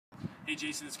Hey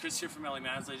Jason, it's Chris here from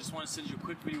Edmonton Mazda. I just want to send you a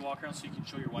quick video walk around so you can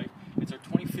show your wife. It's our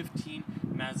 2015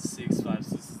 Mazda CX-5.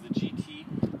 So this is the GT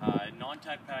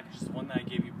non-tech package. It's the one that I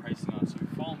gave you pricing on. So if you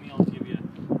follow me, I'll give you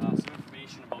some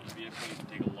information about the vehicle. You can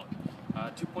take a look.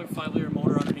 2.5 liter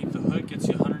motor underneath the hood gets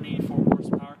you 184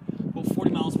 horsepower, about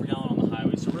 40 miles per gallon on the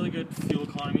highway. So really good fuel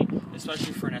economy,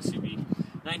 especially for an SUV.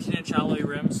 19-inch alloy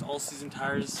rims, all-season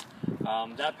tires.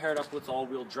 That paired up with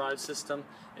all-wheel drive system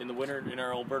in the winter, in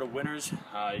our Alberta winters,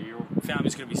 your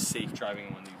family's going to be safe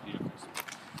driving one of these vehicles.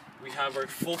 We have our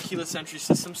full keyless entry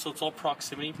system, so it's all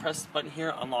proximity. Press the button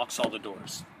here, unlocks all the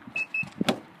doors.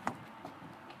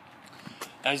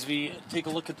 As we take a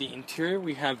look at the interior,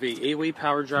 we have a 8-way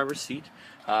power driver seat.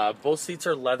 Both seats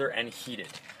are leather and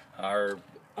heated. Our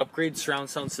upgrade surround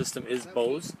sound system is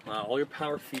Bose. All your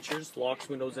power features, locks,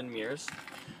 windows, and mirrors.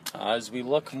 As we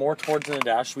look more towards the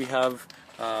dash, we have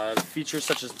features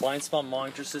such as blind spot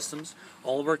monitor systems,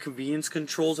 all of our convenience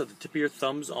controls at the tip of your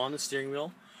thumbs on the steering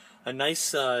wheel, a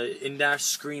nice in-dash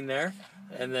screen there,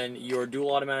 and then your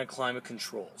dual automatic climate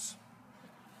controls.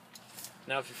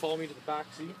 Now if you follow me to the back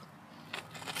seat,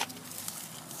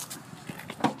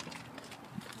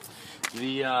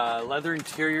 the leather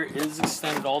interior is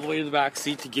extended all the way to the back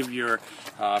seat to give your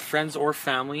friends or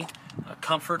family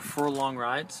comfort for long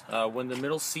rides. When the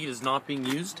middle seat is not being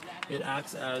used, it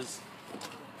acts as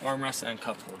armrests and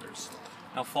cup holders.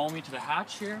 Now follow me to the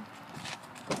hatch here.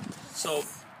 So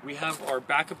we have our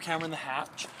backup camera in the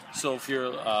hatch. So if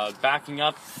you're backing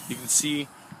up, you can see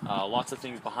lots of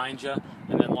things behind you,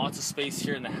 and then lots of space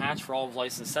here in the hatch for all of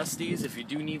life's necessities. If you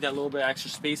do need that little bit of extra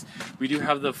space, we do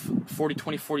have the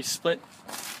 40-20-40 split.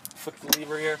 Flip the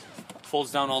lever here,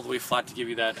 folds down all the way flat to give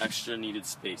you that extra needed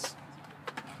space.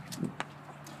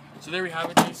 So there we have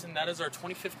it, Jason. That is our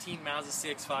 2015 Mazda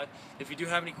CX-5. If you do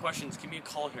have any questions, give me a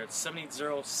call here. It's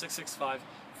 780-665-5224.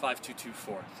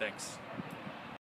 Thanks.